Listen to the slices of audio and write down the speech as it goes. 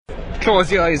close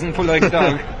the eyes and pull like a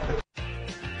dog.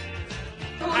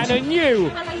 And a new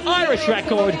Irish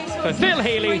record for Phil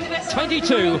Healy,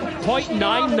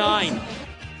 22.99.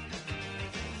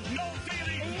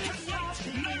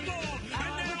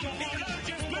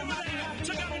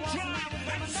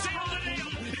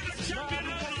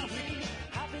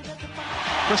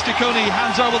 Christy Cooney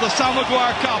hands over the Sam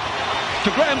Maguire Cup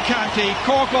to Graham Canty,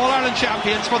 Cork All-Ireland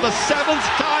champions for the 7th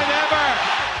time ever.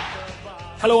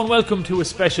 Hello and welcome to a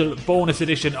special bonus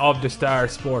edition of the Star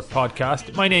Sport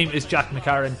Podcast. My name is Jack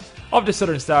McCarran of the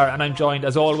Southern Star and I'm joined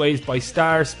as always by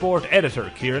Star Sport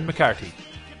editor Kieran McCarthy.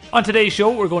 On today's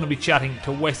show we're going to be chatting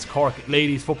to West Cork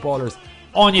ladies footballers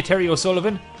Aine Terry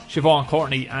O'Sullivan, Siobhan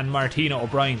Courtney and Martina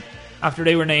O'Brien after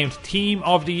they were named Team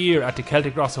of the Year at the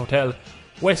Celtic Ross Hotel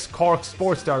West Cork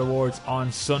Sports Star Awards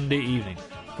on Sunday evening.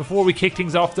 Before we kick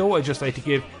things off though, I'd just like to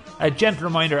give a gentle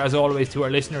reminder as always to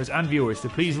our listeners and viewers to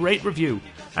please rate, review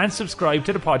and subscribe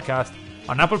to the podcast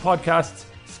on Apple Podcasts,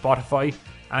 Spotify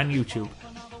and YouTube.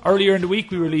 Earlier in the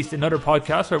week we released another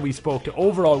podcast where we spoke to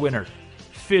overall winner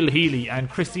Phil Healy and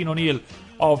Christine O'Neill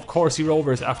of Corsie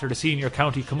Rovers after the Senior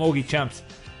County Camogie Champs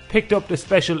picked up the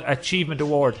Special Achievement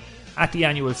Award at the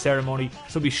annual ceremony,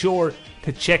 so be sure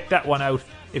to check that one out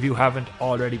if you haven't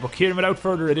already. But Kieran, without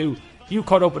further ado, you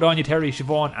caught up with Aine Terry,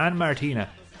 Siobhan and Martina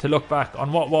to look back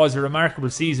on what was a remarkable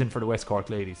season for the West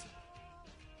Cork ladies.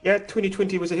 Yeah,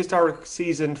 2020 was a historic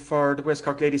season for the West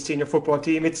Cork ladies senior football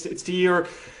team. It's the year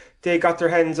they got their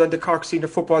hands on the Cork Senior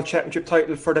Football Championship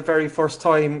title for the very first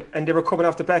time, and they were coming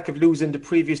off the back of losing the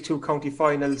previous two county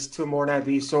finals to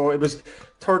Mourneabbey. So it was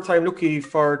third time lucky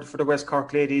for the West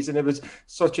Cork ladies, and it was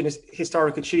such an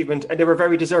historic achievement, and they were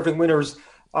very deserving winners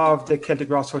of the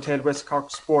Celtic Ross Hotel West Cork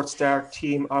Sports Star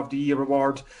Team of the Year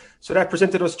award. So that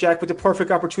presented us, Jack, with the perfect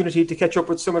opportunity to catch up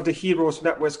with some of the heroes from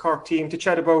that West Cork team to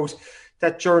chat about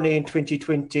that journey in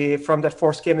 2020 from that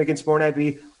first game against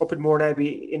Mourneabbey up in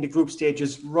Mourneabbey in the group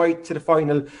stages right to the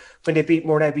final when they beat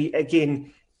Mourneabbey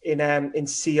again in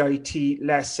CIT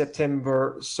last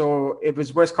September. So it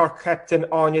was West Cork captain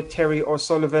Aine Terry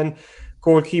O'Sullivan,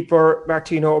 goalkeeper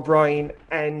Martina O'Brien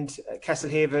and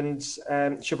Castlehaven's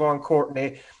Siobhan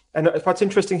Courtney. And what's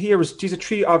interesting here is these are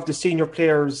three of the senior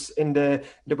players in the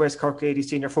West Cork ladies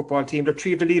senior football team. They're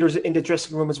three of the leaders in the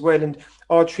dressing room as well, and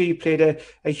all three played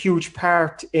a huge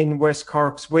part in West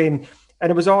Cork's win.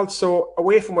 And it was also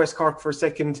away from West Cork for a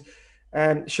second.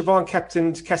 Siobhan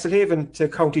captained Castlehaven to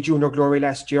County Junior Glory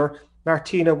last year.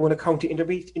 Martina won a county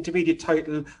intermediate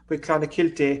title with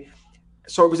Clonakilty.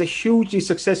 So it was a hugely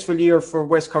successful year for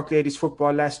West Cork ladies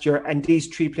football last year, and these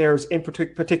three players in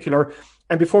particular.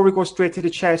 And before we go straight to the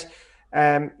chat,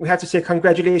 we have to say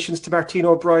congratulations to Martina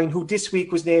O'Brien, who this week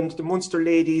was named the Munster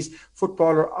Ladies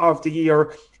Footballer of the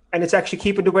Year. And it's actually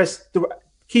keeping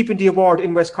the award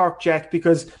in West Cork, Jack,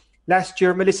 because last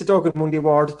year Melissa Duggan won the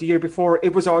award. The year before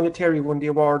it was Aine Terry won the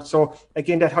award. So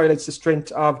again, that highlights the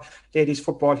strength of ladies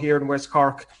football here in West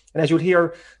Cork. And as you'll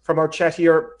hear from our chat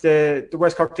here, the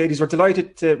West Cork ladies were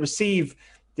delighted to receive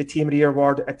the Team of the Year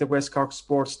award at the West Cork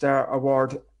Sports Star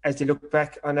Award as they look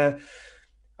back on a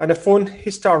fun,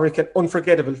 historic and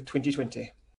unforgettable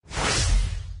 2020.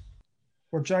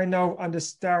 We're joined now on the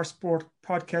Star Sport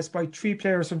Podcast by three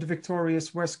players from the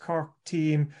victorious West Cork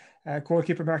team.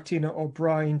 Goalkeeper Martina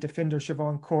O'Brien, defender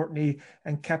Siobhan Courtney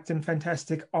and captain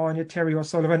fantastic Aine Terry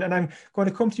O'Sullivan. And I'm going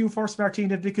to come to you first,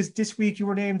 Martina, because this week you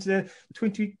were named the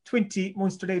 2020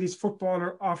 Munster Ladies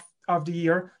Footballer of the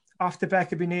Year off the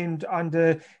back of being named on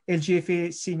the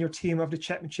LGFA senior team of the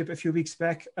championship a few weeks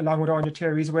back, along with Aine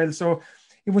Terry as well. So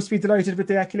you must be delighted with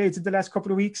the accolades in the last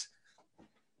couple of weeks.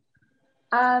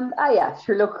 Yeah,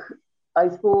 sure. Look, I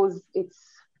suppose it's,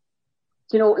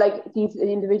 like these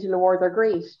individual awards are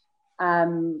great.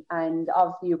 And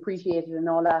obviously you appreciate it and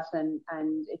all that, and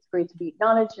it's great to be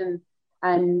acknowledged and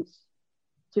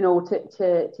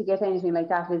to get anything like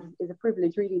that is a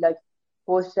privilege really, like.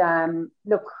 But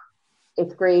look,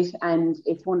 it's great and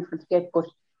it's wonderful to get, but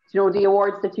the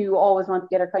awards that you always want to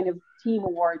get are kind of team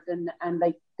awards, and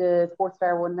like the Sports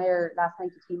Star one there last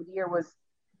night, the Team of the Year was,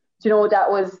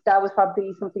 that was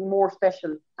probably something more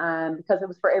special because it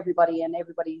was for everybody and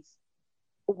everybody's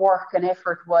work and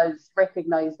effort was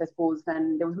recognised, I suppose,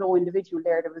 and there was no individual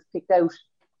there that was picked out.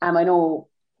 I know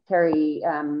Terry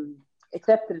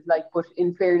accepted it, but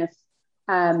in fairness,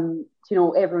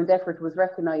 everyone's effort was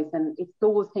recognised, and it's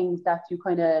those things that you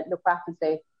kind of look back and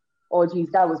say, oh geez,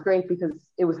 that was great because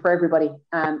it was for everybody.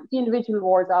 The individual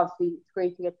awards, obviously, it's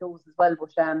great to get those as well,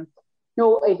 but I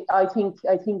think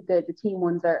that the team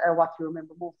ones are what you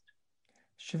remember most.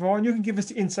 Siobhan, you can give us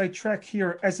the inside track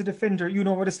here. As a defender, you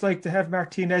know what it's like to have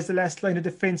Martina as the last line of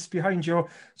defence behind you.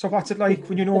 So what's it like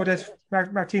when you know that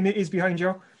Martina is behind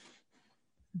you?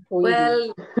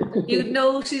 Well, you'd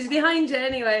know she's behind you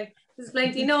anyway. There's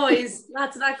plenty noise,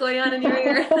 lots of that going on in your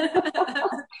ear.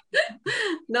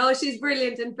 No, she's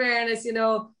brilliant in fairness,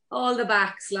 all the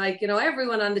backs,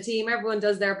 everyone on the team, everyone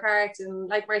does their part. And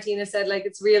like Martina said,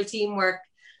 it's real teamwork.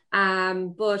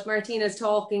 But Martina's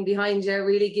talking behind you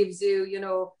really gives you,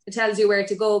 it tells you where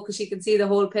to go because she can see the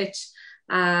whole pitch.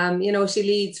 She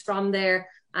leads from there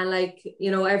and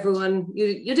everyone,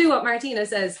 you do what Martina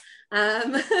says.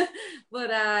 But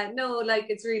no,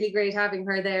 it's really great having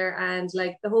her there, and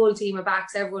the whole team of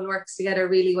backs, everyone works together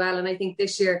really well. And I think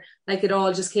this year, it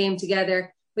all just came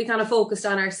together. We kind of focused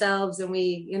on ourselves, and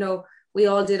we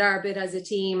all did our bit as a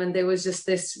team, and there was just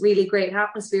this really great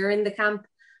atmosphere in the camp.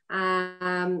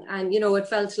 And it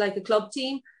felt like a club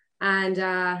team, and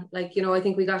I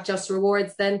think we got just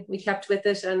rewards then. We kept with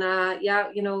it, and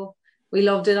we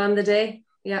loved it on the day.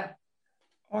 Yeah.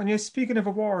 Aine, speaking of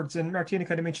awards, and Martina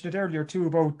kind of mentioned it earlier too,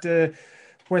 about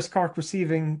West Cork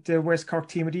receiving the West Cork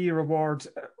Team of the Year award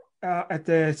at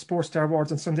the Sports Star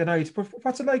Awards on Sunday night. But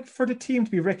what's it like for the team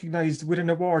to be recognised with an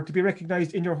award, to be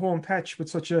recognised in your home patch with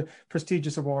such a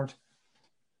prestigious award?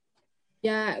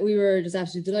 Yeah, we were just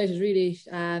absolutely delighted, really.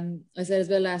 I said as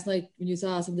well last night when you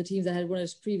saw some of the teams that had won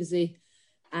it previously.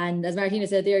 And as Martina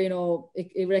said there,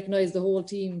 it recognised the whole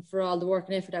team for all the work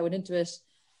and effort that went into it.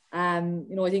 I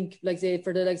think,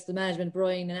 for the management,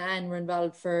 Brian and Aine were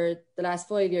involved for the last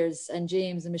 5 years, and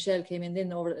James and Michelle came in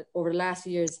then over the last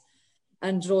few years.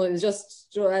 And it was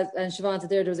just, and Siobhan said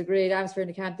there was a great atmosphere in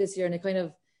the camp this year, and it kind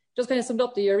of summed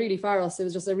up the year really for us. It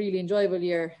was just a really enjoyable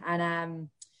year, and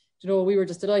we were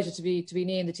just delighted to be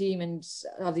named the team and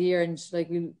of the year, and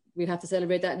we'll have to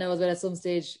celebrate that now as well at some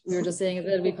stage. We were just saying as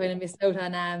well, we kind of missed out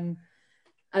on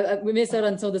we missed out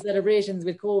on some of the celebrations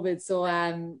with COVID. So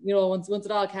once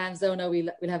it all calms down now, we'll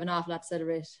have an awful lot to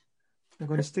celebrate. I'm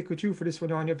going to stick with you for this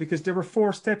one, Aine, because there were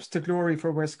 4 steps to glory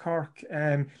for West Cork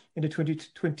in the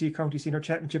 2020 County Senior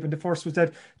Championship, and the first was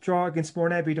that draw against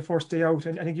Mourneabbey the first day out,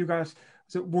 and I think you got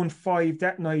 1-5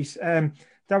 that night.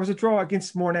 That was a draw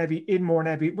against Mourneabbey in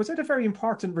Mourneabbey. Was that a very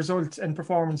important result and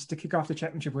performance to kick off the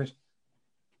championship with?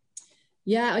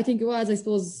 Yeah, I think it was. I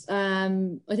suppose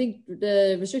I think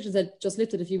the restrictions had just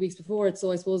lifted a few weeks before it,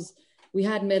 so I suppose we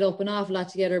hadn't made up an awful lot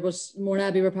together. But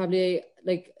Mourneabbey were probably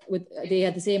they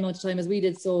had the same amount of time as we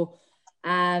did, so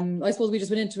I suppose we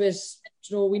just went into it.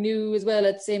 We knew as well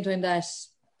at the same time that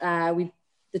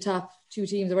the top 2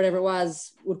 teams or whatever it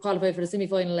was would qualify for the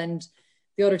semi-final, and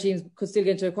the other teams could still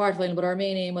get into a quarter-final. But our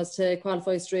main aim was to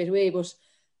qualify straight away. But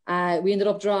we ended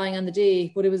up drawing on the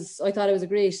day, but I thought it was a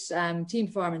great team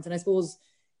performance. And I suppose,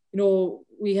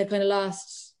 we had kind of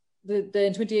lost in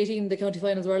 2018, the county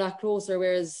finals were a lot closer,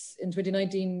 whereas in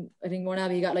 2019, I think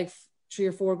Mourneabbey got 3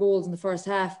 or 4 goals in the first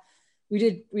half. We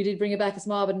did bring it back a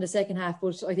small bit in the second half,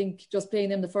 but I think just playing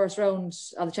them the first round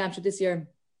of the championship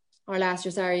last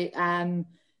year,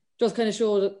 just kind of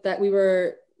showed that we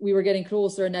were getting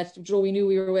closer, and that we knew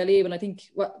we were well able. I think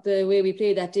the way we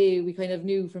played that day, we kind of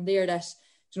knew from there that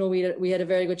we had a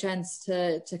very good chance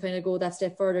to kind of go that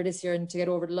step further this year and to get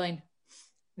over the line.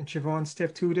 And Siobhan,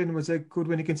 step 2 then was a good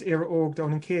win against Éire Óg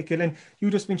down in Cahill. And you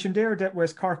just mentioned there that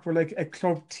West Cork were like a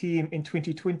club team in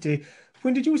 2020.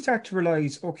 When did you start to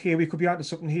realise, okay, we could be onto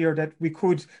something here, that we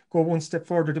could go one step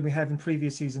further than we have in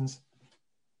previous seasons?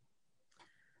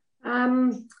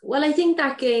 Well, I think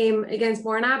that game against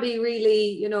Mourneabbey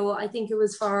really, I think it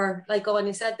was for, like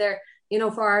Aine said there,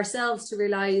 for ourselves to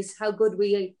realise how good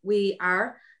we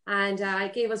are. And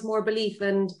it gave us more belief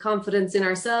and confidence in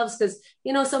ourselves, because,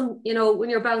 when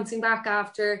you're bouncing back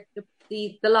after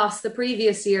the loss the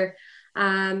previous year,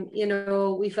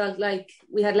 we felt like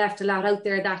we had left a lot out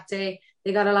there that day.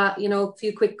 They got a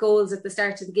few quick goals at the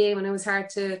start of the game, and it was hard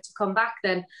to come back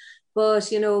then. But,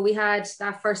 we had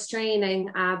that first training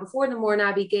before the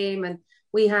Mourneabbey game, and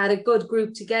we had a good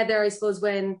group together, I suppose,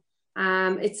 when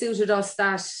it suited us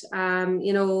that,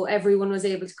 everyone was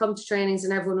able to come to trainings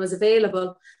and everyone was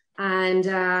available. And,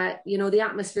 the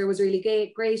atmosphere was really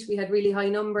great. We had really high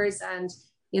numbers, and,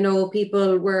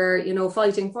 people were,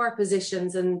 fighting for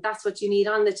positions, and that's what you need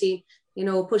on the team,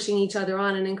 pushing each other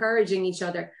on and encouraging each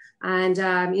other. And,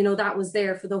 that was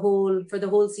there for the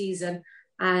whole season.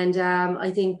 And I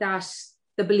think that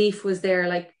the belief was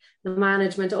there. The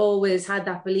management always had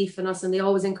that belief in us, and they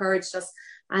always encouraged us,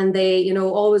 and they,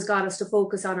 always got us to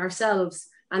focus on ourselves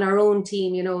and our own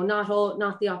team,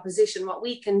 not the opposition, what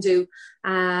we can do.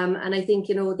 And I think,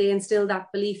 they instilled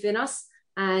that belief in us,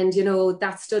 and,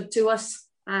 that stood to us.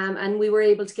 And we were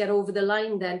able to get over the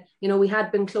line then. We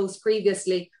had been close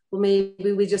previously, but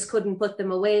maybe we just couldn't put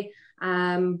them away.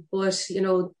 But,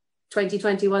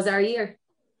 2020 was our year.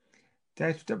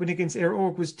 That win against Air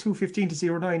Oak was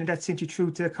 2-15-0-9, and that sent you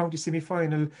through to the county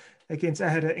semi-final against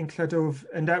Aghada in Cladove,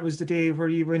 and that was the day where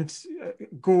you went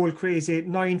goal crazy,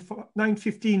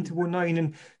 9-15-19,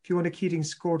 and Fiona Keating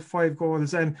scored 5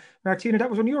 goals. Martina, that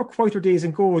was one of your quieter days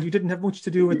in goal. You didn't have much to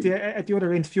do at the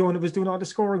other end. Fiona was doing all the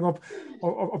scoring up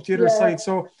the other side.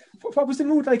 So what was the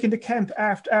mood like in the camp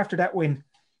after that win?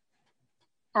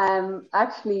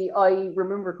 Actually, I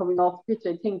remember coming off the pitch.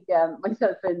 I think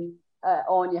myself and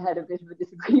Aine had a bit of a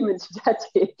disagreement that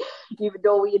day, even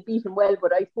though we had beaten well.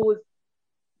 But I suppose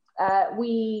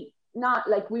we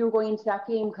were going into that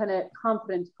game kind of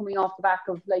confident, coming off the back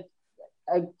of like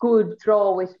a good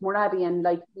draw with Mournabbey, and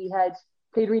like we had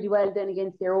played really well then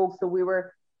against their Oak, so we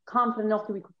were confident enough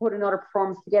that we could put another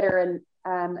performance together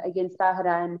and against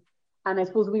Aghada, and I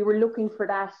suppose we were looking for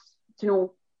that,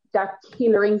 that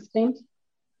killer instinct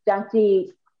that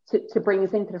day to bring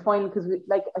us into the final, because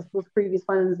I suppose previous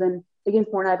finals and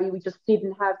against Mournabbey, we just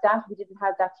didn't have that. We didn't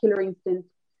have that killer instinct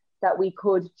that we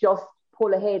could just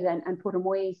pull ahead and put them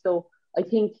away. So I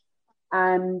think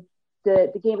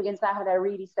the game against Aghada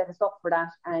really set us up for that,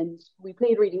 and we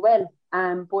played really well.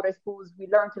 But I suppose we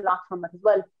learned a lot from it as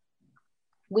well.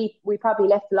 We probably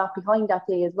left a lot behind that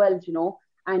day as well,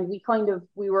 and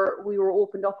we were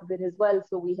opened up a bit as well.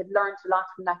 So we had learned a lot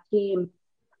from that game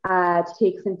to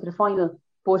take us into the final.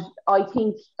 But I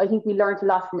think we learned a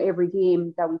lot from every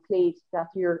game that we played that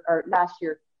year or last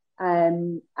year.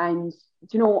 And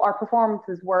our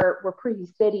performances were pretty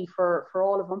steady for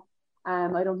all of them.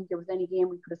 I don't think there was any game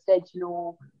we could have said,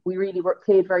 we really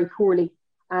played very poorly.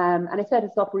 And it set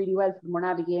us up really well for the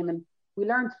Mournabbey game. And we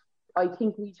learned, I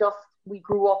think we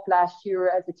grew up last year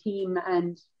as a team,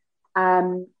 and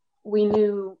we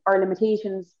knew our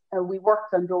limitations. We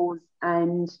worked on those,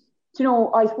 and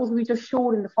I suppose we just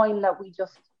showed in the final that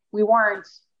we weren't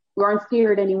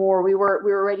scared anymore. We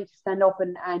were ready to stand up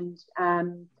and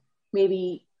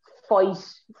maybe fight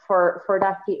for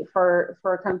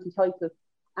a county title.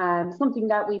 Something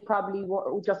that we probably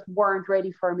just weren't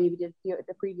ready for maybe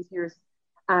the previous years.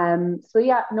 I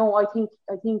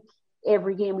think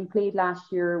every game we played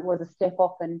last year was a step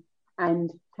up,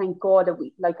 and thank God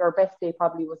that our best day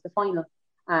probably was the final,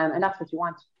 and that's what you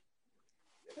want.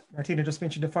 Martina just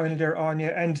mentioned the final there, Aine,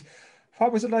 and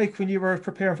what was it like when you were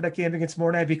preparing for that game against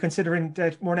Mournabbey, considering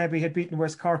that Mournabbey had beaten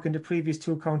West Cork in the previous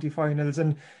 2 county finals,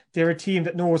 and they're a team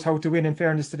that knows how to win, in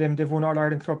fairness to them. They've won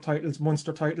All-Ireland Club titles,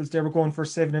 Munster titles. They were going for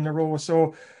 7 in a row.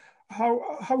 So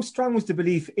how strong was the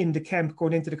belief in the camp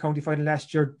going into the county final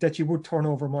last year that you would turn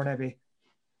over Mournabbey?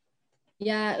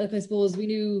 Yeah, look, I suppose we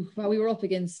knew what we were up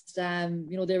against.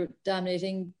 They were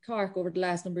dominating Cork over the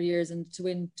last number of years, and to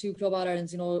win 2 Club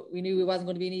All-Irelands, we knew it wasn't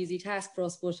going to be an easy task for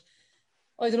us. But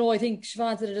I don't know, I think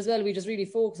Siobhan said it as well. We just really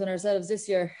focused on ourselves this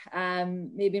year.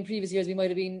 Maybe in previous years we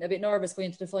might have been a bit nervous going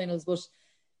into the finals, but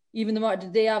even the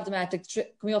day of the match,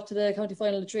 coming up to the county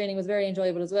final, the training was very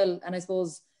enjoyable as well. And I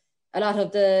suppose a lot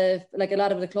of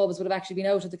the clubs would have actually been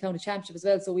out of the county championship as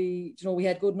well. So we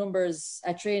had good numbers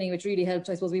at training, which really helped.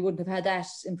 I suppose we wouldn't have had that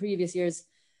in previous years.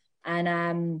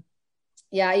 And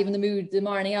even the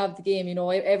morning of the game,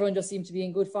 everyone just seemed to be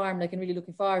in good form, and really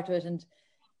looking forward to it. And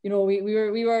we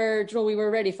were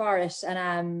ready for it.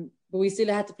 And but we still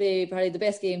had to play probably the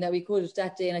best game that we could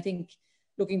that day. And I think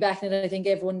looking back at it, I think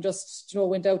everyone just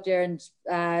went out there and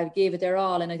gave it their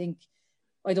all. And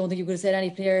I don't think you could have said any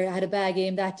player had a bad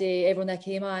game that day. Everyone that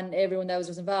came on, everyone that was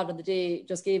just involved on the day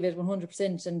just gave it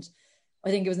 100%. And I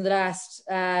think it was in the last,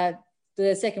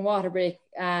 the second water break,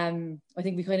 I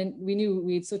think we knew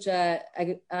we had such an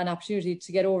opportunity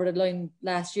to get over the line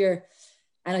last year.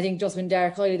 And I think just when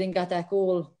Derek Hiley then got that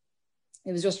goal,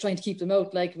 it was just trying to keep them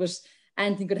out. But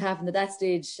anything could happen at that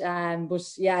stage. But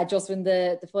yeah, just when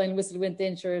the final whistle went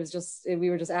in, sure, it was just,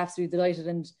 we were just absolutely delighted.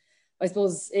 And I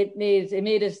suppose it made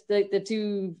it the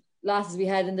 2 losses we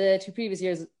had in the 2 previous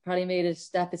years probably made it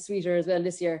that bit sweeter as well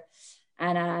this year.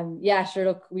 And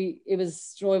look, it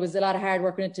was a lot of hard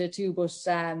work into it too. But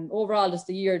overall, just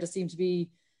the year just seemed to be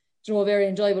a very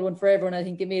enjoyable one for everyone. I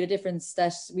think it made a difference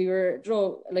that we were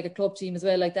like a club team as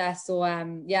well like that. So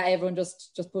everyone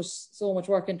just pushed so much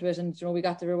work into it, and we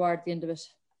got the reward at the end of it.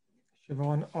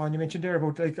 Siobhan, you mentioned there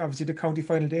about obviously the county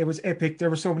final day was epic. There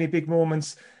were so many big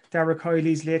moments. Derek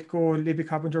Hiley's late goal, Libby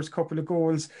Coppinger's couple of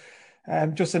goals,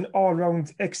 just an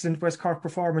all-round excellent West Cork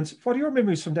performance. What are your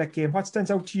memories from that game? What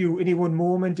stands out to you? Any one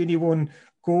moment, any one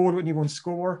goal, any one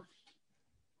score?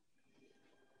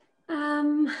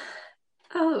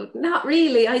 Oh, not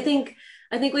really. I think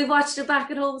we've watched it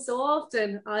back at home so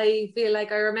often. I feel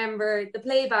like I remember the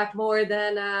playback more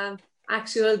than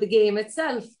the game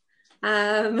itself.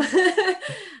 Um,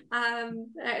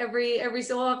 every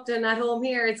so often at home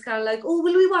here, it's kind of like, oh,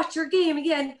 will we watch your game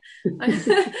again? It's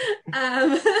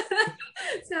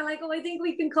kind of like, oh, I think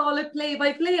we can call it play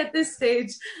by play at this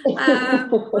stage.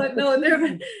 But no,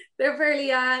 they're fairly,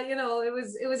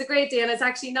 it was a great day, and it's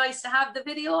actually nice to have the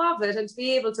video of it and to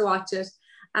be able to watch it.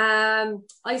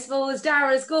 I suppose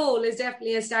Dara's goal is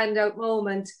definitely a standout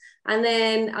moment. And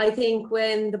then I think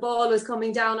when the ball was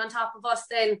coming down on top of us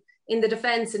then in the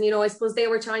defence, and, I suppose they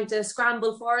were trying to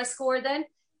scramble for a score then,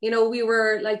 we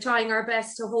were like trying our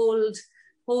best to hold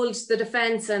the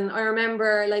defence. And I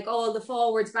remember like all the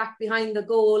forwards back behind the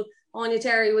goal. Aine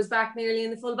Terry was back nearly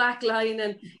in the full back line,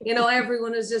 and,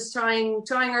 everyone was just trying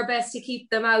our best to keep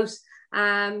them out.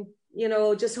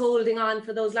 Just holding on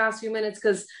for those last few minutes,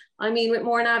 because with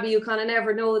Mourneabbey, you kind of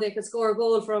never know, they could score a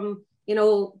goal from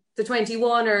the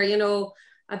 21 or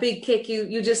a big kick.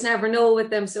 You just never know with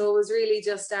them, so it was really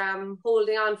just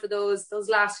holding on for those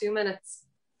last few minutes.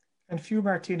 And for you,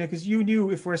 Martina, because you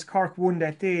knew if West Cork won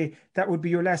that day, that would be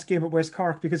your last game at West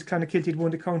Cork, because Clonakilty had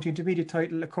won the county intermediate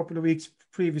title a couple of weeks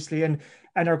previously and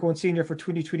are going senior for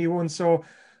 2021. So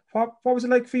what was it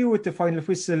like for you at the final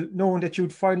whistle, knowing that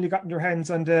you'd finally gotten your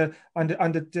hands on the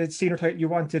senior title you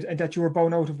wanted, and that you were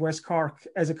bound out of West Cork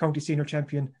as a county senior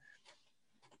champion?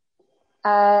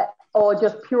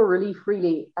 Just pure relief,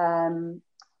 really.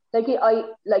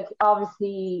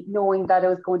 Obviously knowing that it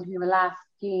was going to be my last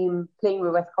game playing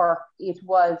with West Cork, it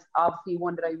was obviously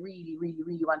one that I really, really,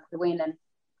 really wanted to win.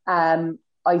 And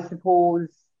I suppose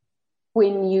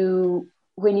when you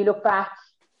look back,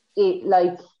 it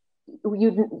like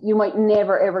you might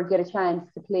never ever get a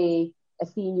chance to play a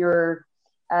senior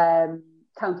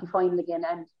county final again.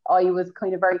 And I was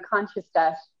kind of very conscious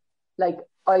that like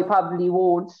I probably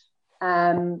won't,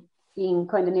 being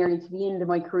kind of nearly to the end of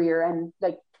my career, and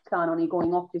like Clon only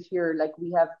going up this year, like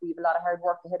we have a lot of hard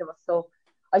work ahead of us. So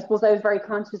I suppose I was very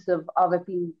conscious of it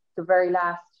being the very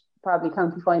last probably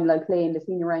county final I play in the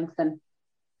senior ranks. And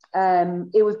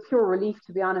it was pure relief,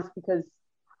 to be honest, because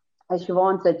as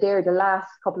Siobhan said there, the last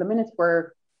couple of minutes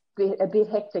were a bit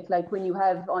hectic. Like when you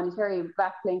have Aine Terry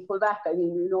back playing full back,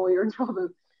 you're in trouble.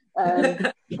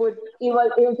 But it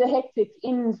was a hectic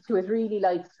end to it, really.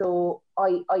 Like, so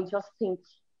I just think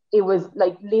it was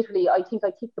like literally, I think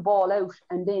I kicked the ball out,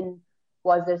 and then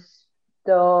was it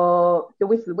the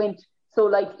whistle went. So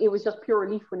like it was just pure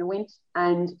relief when it went,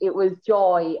 and it was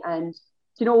joy. And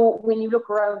when you look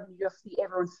around, you just see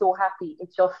everyone so happy.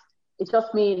 It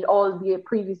just made all the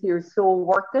previous years so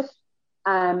worth it.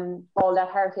 All that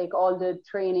heartache, all the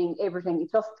training, everything.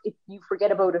 You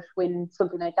forget about it when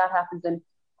something like that happens. And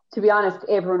to be honest,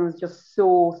 everyone was just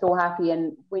so happy.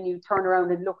 And when you turn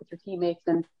around and look at your teammates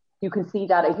and you can see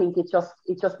that, I think it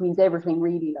just means everything,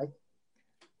 really. Like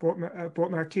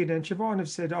both Martina and Siobhan have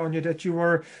said on you that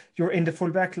you're in the full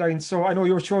back line. So I know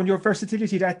you were showing your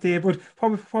versatility that day, but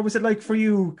what was it like for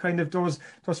you, kind of those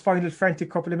final frantic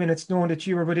couple of minutes, knowing that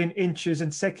you were within inches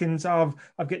and seconds of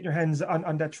getting your hands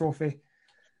on that trophy?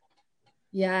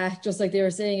 Yeah, just like they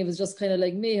were saying, it was just kind of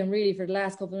like mayhem really for the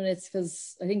last couple of minutes,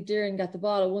 because I think Darren got the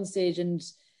ball at one stage, and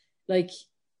like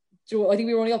I think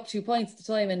we were only up 2 points at the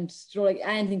time, and like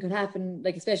anything could happen,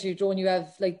 like especially when you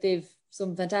have like they've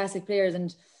some fantastic players,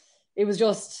 and it was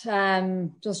just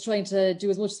trying to do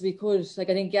as much as we could. Like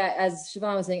I think, as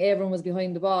Siobhan was saying, everyone was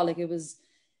behind the ball. Like it was,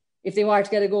 if they wanted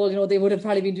to get a goal, they would have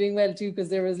probably been doing well too, because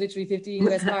there was literally 15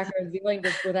 West Corkers behind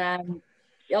us. But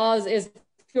it's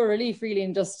pure relief really,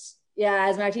 and just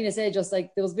as Martina said, just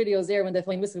like those videos there when the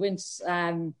final whistle went,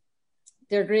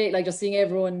 they're great. Like just seeing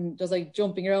everyone just like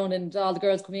jumping around and all the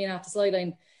girls coming in off the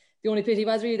sideline. The only pity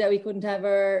was really that we couldn't have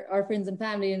our friends and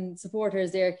family and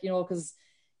supporters there, because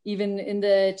even in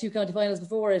the 2 county finals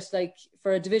before it, like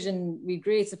for a division, we had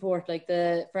great support, like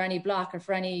for any block or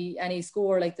for any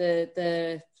score, like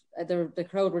the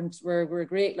crowd were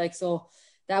great. Like, so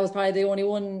that was probably the only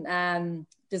one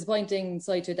disappointing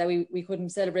side to it, that we couldn't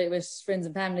celebrate with friends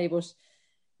and family, but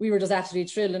we were just absolutely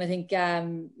thrilled. And I think,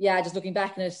 just looking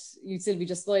back on it, you'd still be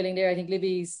just smiling there. I think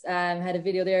Libby's had a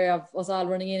video there of us all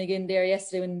running in again there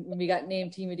yesterday when we got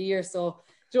named Team of the Year. So,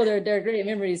 they're great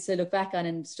memories to look back on,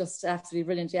 and it's just absolutely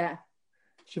brilliant, yeah.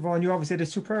 Siobhan, you obviously had a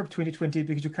superb 2020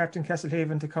 because you captained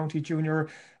Castlehaven to county junior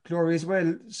glory as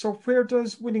well. So where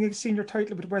does winning a senior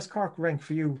title with West Cork rank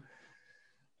for you?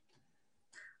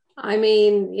 I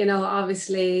mean,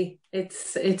 obviously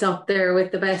it's up there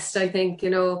with the best, I think,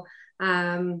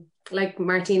 like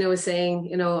Martina was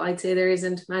saying, I'd say there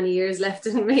isn't many years left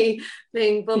in me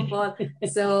playing football.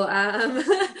 So,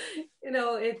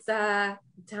 it's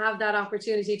to have that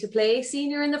opportunity to play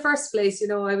senior in the first place,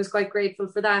 I was quite grateful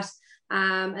for that.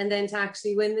 And then to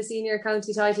actually win the senior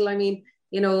county title, I mean,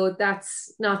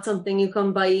 that's not something you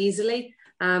come by easily.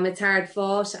 It's hard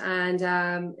fought,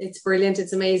 and it's brilliant.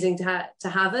 It's amazing to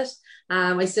have it.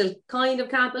 I still kind of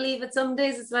can't believe it some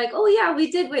days. It's like, oh yeah,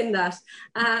 we did win that.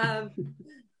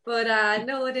 But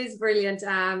no, it is brilliant.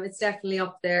 It's definitely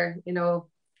up there. It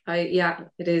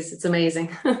is. It's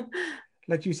amazing.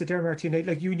 Like you said there, Martina,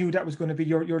 like you knew that was going to be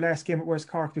your last game at West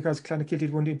Cork because Clonakilty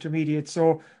had won the intermediate.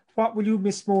 So what will you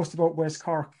miss most about West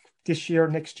Cork this year,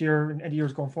 next year, and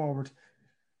years going forward?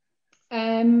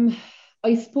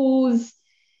 I suppose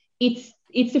it's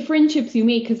the friendships you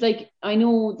make, because like I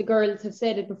know the girls have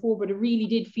said it before, but it really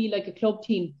did feel like a club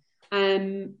team.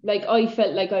 Like I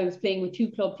felt like I was playing with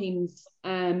two club teams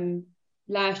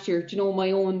last year,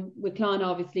 my own with Clon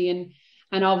obviously,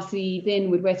 and obviously then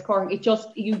with West Cork. It just,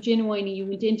 you genuinely, you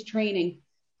went into training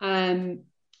and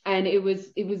it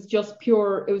was just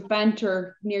pure, it was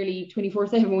banter nearly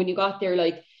 24/7 when you got there.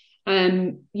 Like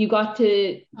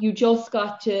you just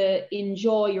got to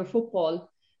enjoy your football.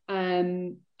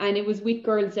 And it was with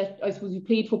girls that I suppose we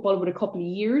played football with a couple of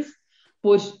years,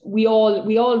 but we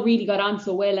all really got on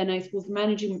so well. And I suppose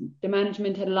the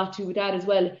management had a lot to do with that as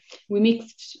well. We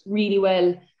mixed really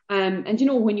well.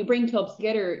 And when you bring clubs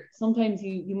together, sometimes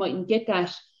you mightn't get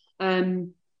that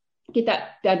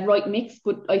right mix,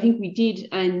 but I think we did.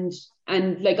 And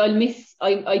like I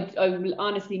will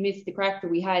honestly miss the crack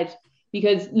that we had,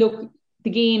 because look,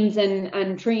 the games and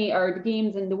the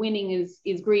games and the winning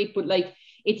is great, but like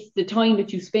it's the time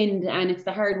that you spend and it's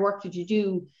the hard work that you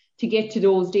do to get to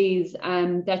those days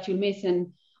that you'll miss.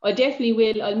 And I definitely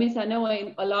will. I'll miss that. Now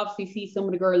I'll obviously see some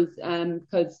of the girls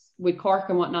because with Cork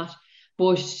and whatnot,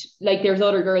 but like there's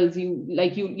other girls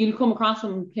you'll come across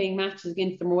them playing matches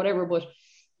against them or whatever, but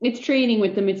it's training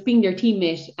with them, it's being their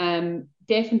teammate.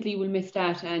 Definitely will miss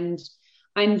that. And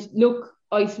look,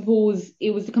 I suppose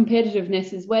it was the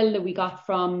competitiveness as well that we got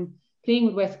from playing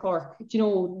with West Cork.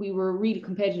 We were a really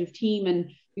competitive team and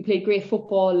we played great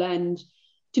football, and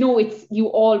it's, you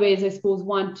always, I suppose,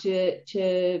 want to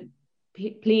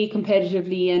play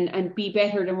competitively and be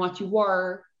better than what you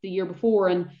were the year before.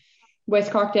 And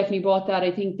West Cork definitely brought that.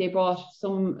 I think they brought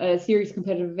some serious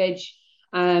competitive edge.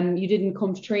 You didn't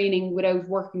come to training without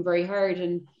working very hard,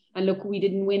 and look, we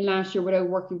didn't win last year without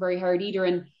working very hard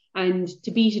either. And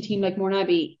to beat a team like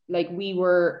Mourneabbey, like we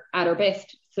were at our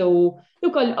best. So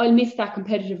look, I'll miss that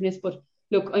competitiveness, but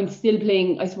look, I'm still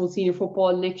playing, I suppose, senior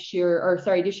football this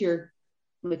year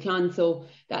with Clan, so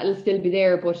that'll still be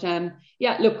there. But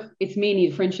look, it's mainly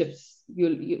the friendships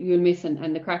you'll miss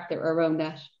and the crack that are around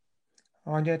that.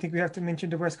 And I think we have to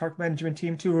mention the West Cork management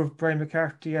team too, of Brian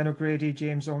McCarthy, Anne O'Grady,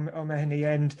 James O'Mahony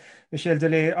and Michelle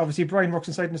DeLay. Obviously, Brian works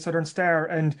inside the Southern Star,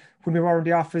 and when we were in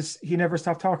the office, he never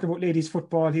stopped talking about ladies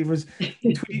football. He was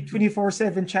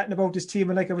 24/7 chatting about his team,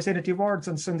 and like I was saying at the awards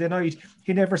on Sunday night,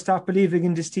 he never stopped believing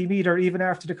in this team either. Even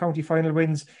after the county final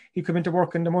wins, he'd come into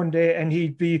work on the Monday and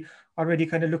he'd be already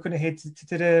kind of looking ahead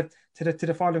to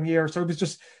the following year. So it was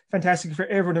just fantastic for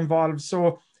everyone involved.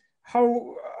 So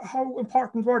how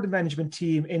important were the management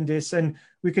team in this? And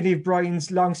we can leave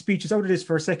Brian's long speeches out of this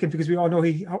for a second, because we all know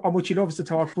how much he loves to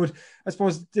talk. But I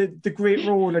suppose the great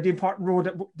role, or the important role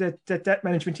that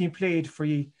management team played for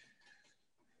you.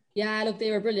 Yeah, look, they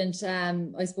were brilliant.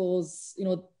 I suppose,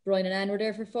 Brian and Anne were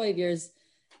there for 5 years.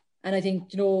 And I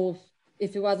think,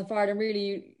 if it wasn't for them,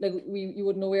 really, you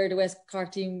wouldn't know where the West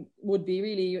Cork team would be,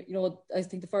 really. I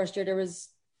think the first year there were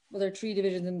 3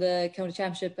 divisions in the county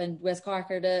championship, and West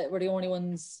Cork were the only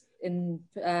ones in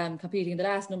competing in the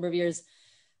last number of years.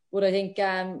 But I think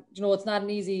it's not an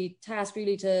easy task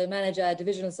really to manage a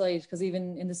divisional side, because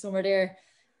even in the summer there,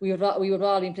 we would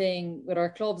all be playing with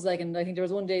our clubs, and I think there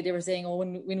was one day they were saying, oh,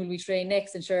 when will we train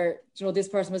next? And sure, this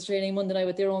person was training Monday night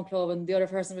with their own club and the other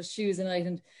person was Tuesday night,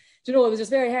 and it was just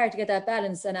very hard to get that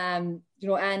balance. And Anne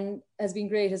has been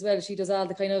great as well. She does all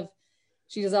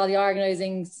the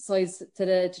organising sides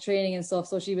to training and stuff.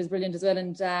 So she was brilliant as well.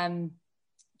 And,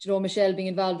 Michelle being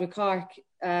involved with Cork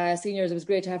seniors, it was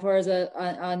great to have her as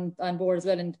on board as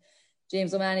well. And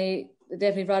James O'Mahony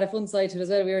definitely brought a fun side to it as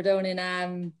well. We were down in,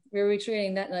 where were we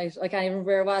training that night? I can't even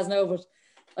remember where it was now, but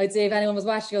I'd say if anyone was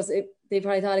watching us, they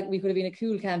probably thought we could have been a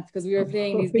cool camp, because we were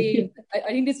playing these games. I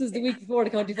think this was the week before the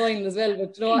county final as well,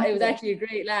 but it was actually a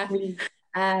great laugh.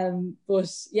 But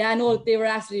yeah, no, they were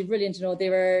absolutely brilliant.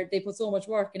 They put so much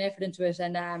work and effort into it,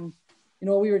 and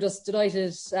we were just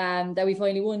delighted that we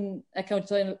finally won a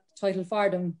county title for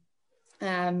them.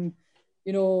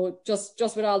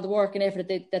 Just with all the work and effort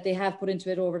that they have put into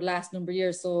it over the last number of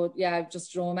years. So yeah,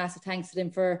 just a massive thanks to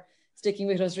them for sticking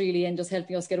with us really and just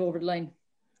helping us get over the line.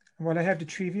 Well, I have the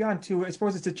trivia on too. I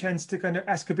suppose it's a chance to kind of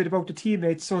ask a bit about the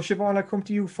teammates. So Siobhan, I'll come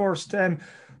to you first.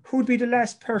 who'd be the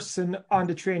last person on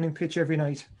the training pitch every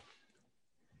night?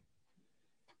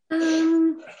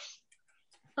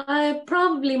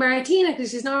 Probably Martina,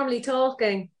 because she's normally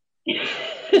talking.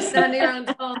 Just standing around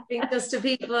talking just to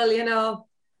people, you know.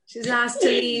 She's last to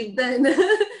leave then.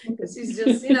 Because she's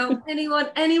just, you know,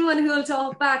 anyone who will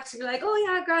talk back, she'll be like, oh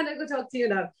yeah, grand, I'll go talk to you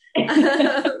now.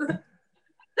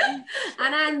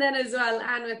 And Anne then as well,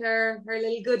 Anne with her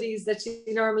little goodies that she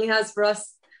normally has for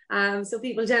us. So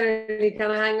people generally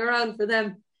kind of hang around for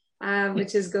them,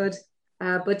 which is good.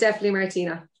 But definitely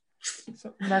Martina.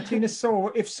 So, Martina, so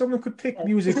if someone could pick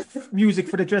music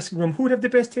for the dressing room, who would have the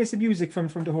best taste of music from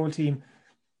the whole team?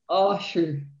 Oh,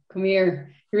 sure. Come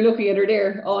here. You're looking at her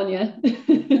there, Anya.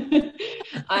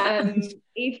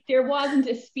 If there wasn't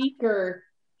a speaker,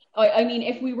 I mean,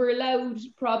 if we were allowed,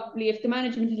 probably if the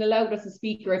management had allowed us a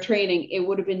speaker at training, it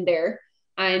would have been there.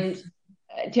 And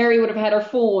Terry would have had her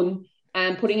phone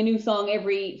and putting a new song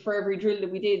for every drill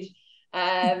that we did.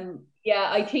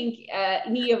 Yeah, I think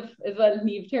Niamh as well.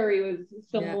 Niamh Terry was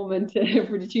some moment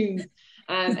for the tunes.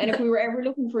 And if we were ever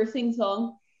looking for a sing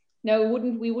song, now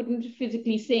we wouldn't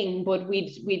physically sing, but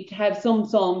we'd have some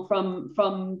song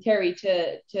from Terry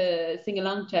to sing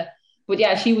along to. But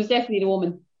yeah, she was definitely the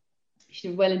woman. She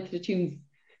was well into the tunes.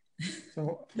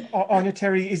 So Anya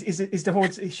Terry is the whole.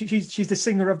 She's the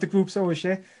singer of the group, so is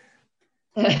she?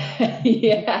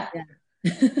 Yeah.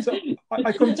 So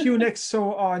I come to you next.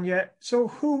 So Anya, so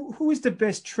who is the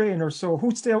best trainer? So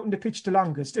who'd stay out on the pitch the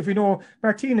longest? If we know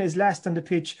Martina is last on the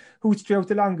pitch, who'd stay out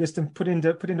the longest and put in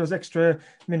those extra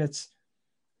minutes?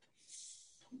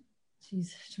 Jeez,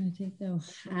 trying to think now.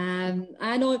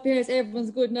 I know at Paris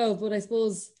everyone's good now, but I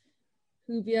suppose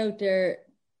who'd be out there?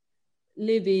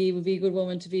 Libby would be a good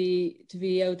woman to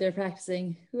be out there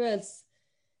practicing. Who else?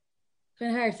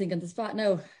 Kind of hard to think on the spot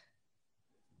now.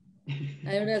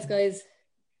 Anyone else, guys?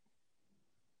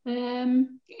 To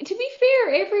be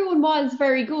fair, everyone was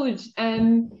very good.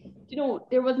 You know,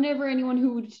 there was never anyone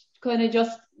who would kind of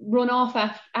just run off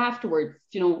afterwards.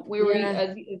 You know, we were,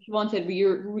 as Siobhan said, we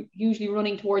were usually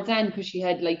running towards Anne because she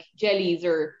had like jellies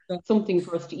or something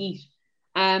for us to eat.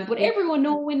 But everyone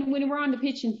know when we're on the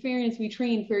pitch, in fairness, we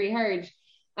trained very hard.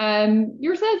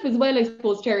 Yourself as well, I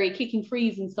suppose, Terry, kicking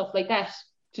frees and stuff like that.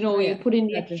 You know, you put in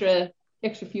the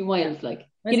extra few miles, like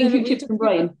getting a few tips from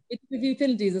Brian. We took a few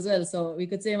penalties as well, so we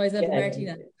could say myself and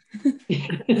Martina.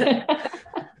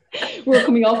 We're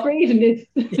coming off great in this.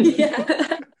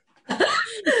 Yeah.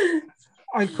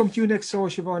 I'll come to you next, so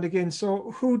Siobhan again.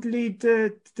 So who'd lead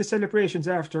the celebrations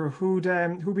after? Who'd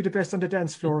be the best on the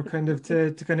dance floor, kind of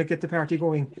to kind of get the party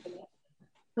going?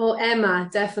 Oh, Emma,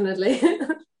 definitely.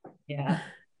 Yeah,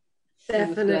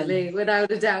 definitely,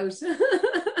 without a doubt.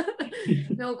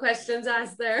 No questions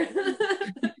asked there.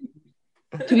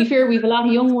 To be fair, we have a lot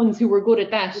of young ones who were good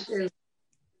at that.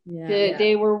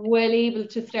 They were well able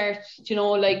to start, you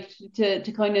know, like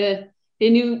to kind of. They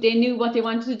knew what they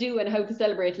wanted to do and how to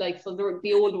celebrate. Like, so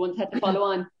the older ones had to follow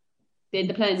on. They had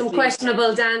the plans. Some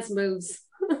questionable dance moves.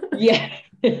 Yeah,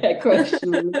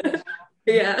 questionable.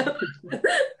 Yeah.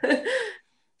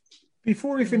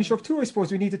 Before we finish up too, I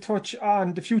suppose we need to touch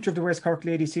on the future of the West Cork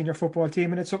Ladies Senior Football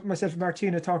Team, and it's something myself and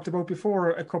Martina talked about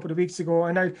before a couple of weeks ago.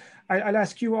 And I'll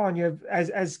ask you, Anya,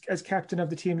 as captain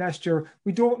of the team last year,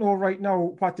 we don't know right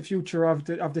now what the future of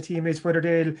the team is, whether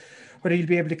you'll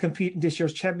be able to compete in this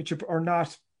year's championship or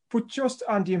not. But just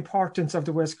on the importance of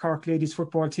the West Cork Ladies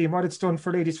Football Team, what it's done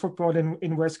for ladies football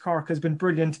in West Cork has been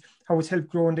brilliant. How it's helped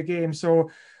grow in the game. So,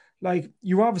 like,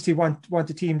 you obviously want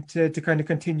the team to kind of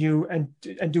continue and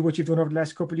do what you've done over the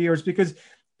last couple of years, because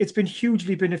it's been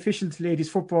hugely beneficial to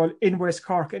ladies football in West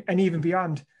Cork and even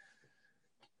beyond.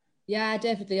 Yeah,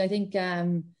 definitely. I think,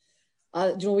 you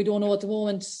know, we don't know at the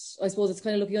moment. I suppose it's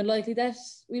kind of looking unlikely that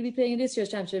we'll be playing in this year's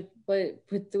championship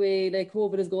with the way like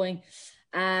COVID is going.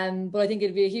 But I think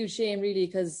it'd be a huge shame really,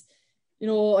 because, you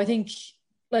know, I think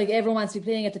like everyone wants to be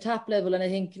playing at the top level, and I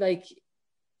think like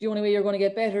the only way you're going to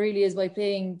get better really is by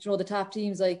playing, you know, the top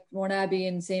teams like Mornabbee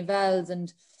and St. Val's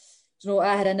and, you know,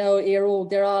 Ahead and now Aero.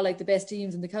 They're all like the best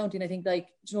teams in the county. And I think like,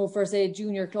 you know, for say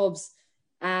junior clubs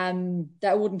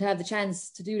that wouldn't have the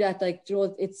chance to do that. Like, you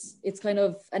know, it's kind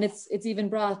of, and it's even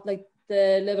brought like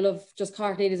the level of just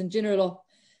Cork ladies in general up.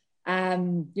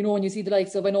 You know, when you see the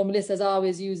likes of, I know Melissa's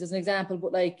always used as an example,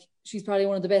 but like she's probably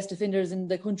one of the best defenders in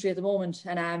the country at the moment.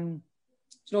 And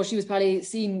you know, she was probably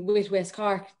seen with West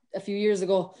Cork a few years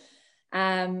ago.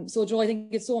 So Joe, I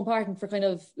think it's so important for kind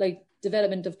of like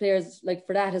development of players like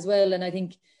for that as well. And I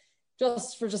think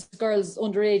just for girls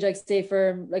underage, I'd say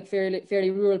for like fairly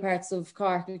rural parts of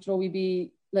Cork, you know, we'd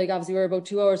be like, obviously we're about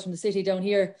 2 hours from the city down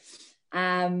here.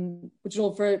 But you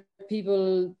know, for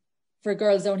people for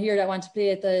girls down here that want to play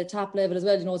at the top level as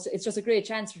well. You know, it's just a great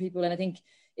chance for people, and I think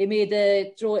it made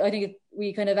the draw. I think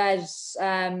we kind of added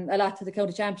a lot to the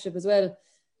county championship as well,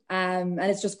 and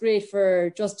it's just great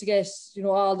for just to get, you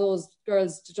know, all those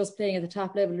girls to just playing at the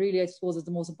top level. Really, I suppose is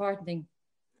the most important thing.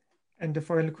 And the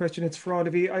final question, it's for all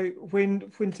of you.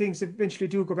 When things eventually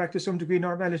do go back to some degree of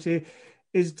normality,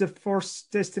 is the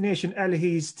first destination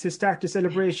Allihies to start the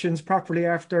celebrations properly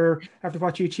after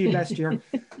what you achieved last year?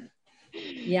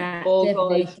 Yeah,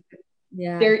 definitely. God.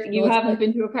 Yeah, you haven't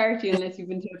been to a party unless you've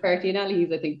been to a party in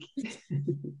Allihies, I think.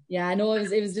 Yeah, I know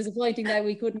it was disappointing that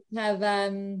we couldn't have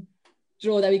that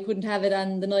we couldn't have it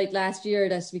on the night last year,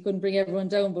 that we couldn't bring everyone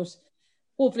down, but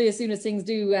hopefully as soon as things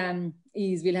do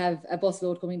ease, we'll have a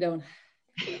busload coming down.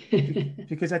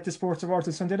 Because at the Sports Awards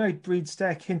on Sunday night, Breed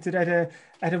Stack hinted at a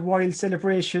wild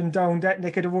celebration down that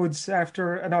neck of the woods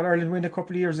after an All-Ireland win a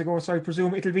couple of years ago. So I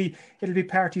presume it'll be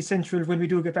party central when we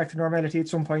do get back to normality at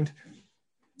some point.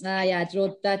 Yeah,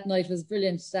 that night was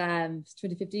brilliant.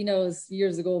 2015 now was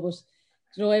years ago, but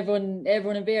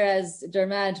everyone in Bear has their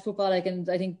mad football, and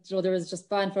I think there was just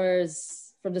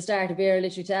bonfires from the start of Bear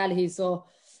literally to Allihies. So,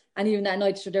 and even that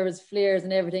night there was flares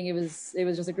and everything. It was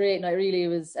just a great night, really. It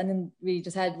was, and then we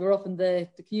were up in the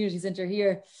community centre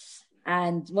here,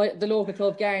 and the local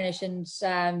club Garnish and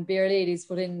Bear Ladies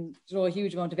put in a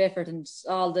huge amount of effort, and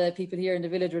all the people here in the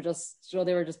village were just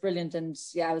they were just brilliant, and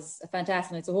yeah, it was a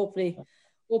fantastic night. So hopefully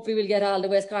we'll get all the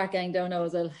West Cork gang down now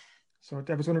as well. So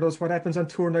that was one of those, what happens on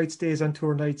tour night stays on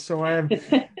tour night. So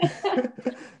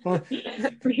well,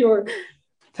 for sure.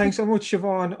 Thanks so much,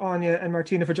 Siobhan, Aine and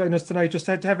Martina, for joining us tonight. Just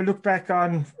had to have a look back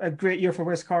on a great year for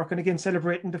West Cork, and again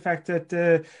celebrating the fact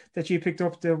that you picked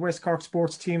up the West Cork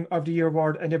Sports Team of the Year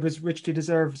award, and it was richly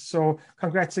deserved. So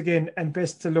congrats again, and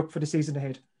best of luck for the season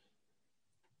ahead.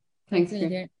 Thanks.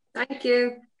 Thank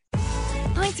you.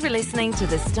 Thanks for listening to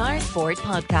the Star Sport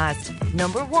Podcast,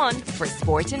 #1 for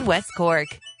sport in West Cork.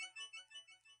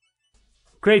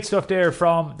 Great stuff there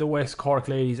from the West Cork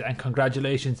ladies, and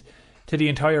congratulations to the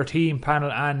entire team,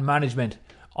 panel and management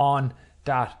on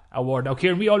that award. Now,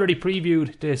 Kieran, we already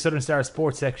previewed the Southern Star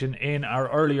Sports section in our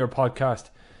earlier podcast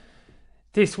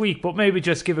this week, but maybe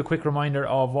just give a quick reminder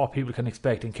of what people can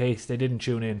expect in case they didn't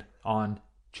tune in on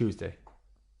Tuesday.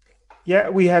 Yeah,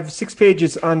 we have 6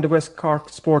 pages on the West Cork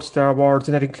Sports Star Awards,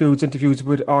 and that includes interviews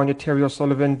with Anya Terry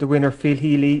O'Sullivan, the winner Phil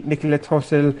Healy, Nicola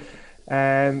Tuttle,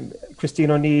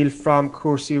 Christine O'Neill from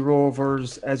Courtney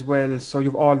Rovers as well. So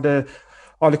you've all the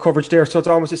coverage there. So it's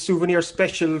almost a souvenir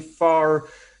special for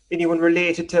anyone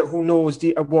related to who knows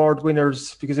the award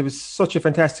winners, because it was such a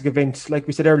fantastic event. Like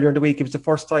we said earlier in the week, it was the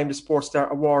first time the Sports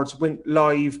Star Awards went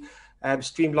live,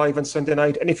 streamed live on Sunday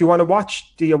night. And if you want to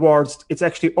watch the awards, it's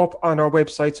actually up on our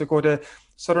website. So go to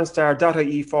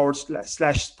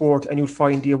southernstar.ie/sport and you'll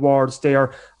find the awards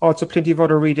there. Also plenty of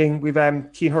other reading. We've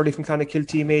Cian Hurley from Clonakil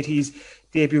team made his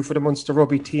debut for the Munster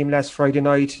Rugby team last Friday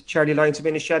night. Charlie Lyons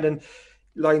of Shannon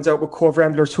lines out with Cove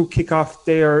Ramblers, who kick off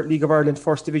their League of Ireland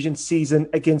First Division season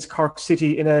against Cork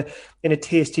City in a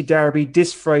tasty derby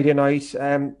this Friday night.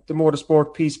 The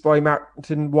motorsport piece by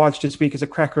Martin Walsh this week is a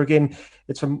cracker again.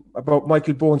 It's about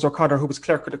Michael Bones O'Connor, who was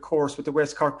clerk of the course with the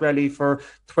West Cork Rally for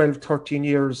 12-13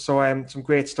 years. So some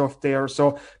great stuff there.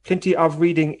 So plenty of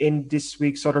reading in this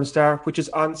week's Southern Star, which is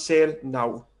on sale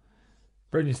now.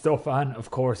 Brilliant stuff. And of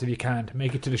course, if you can't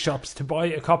make it to the shops to buy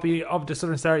a copy of the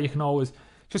Southern Star, you can always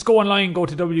just go online, go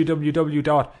to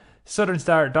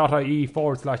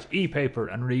www.southernstar.ie/e-paper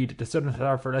and read the Southern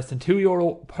Star for less than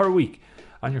 €2 per week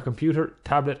on your computer,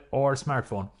 tablet or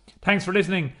smartphone. Thanks for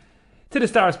listening to the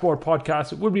Star Sport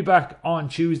Podcast. We'll be back on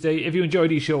Tuesday. If you enjoy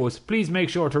these shows, please make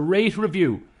sure to rate,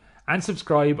 review and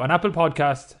subscribe on Apple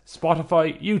Podcasts,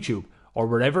 Spotify, YouTube or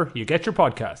wherever you get your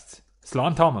podcasts.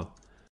 Slán Tamil.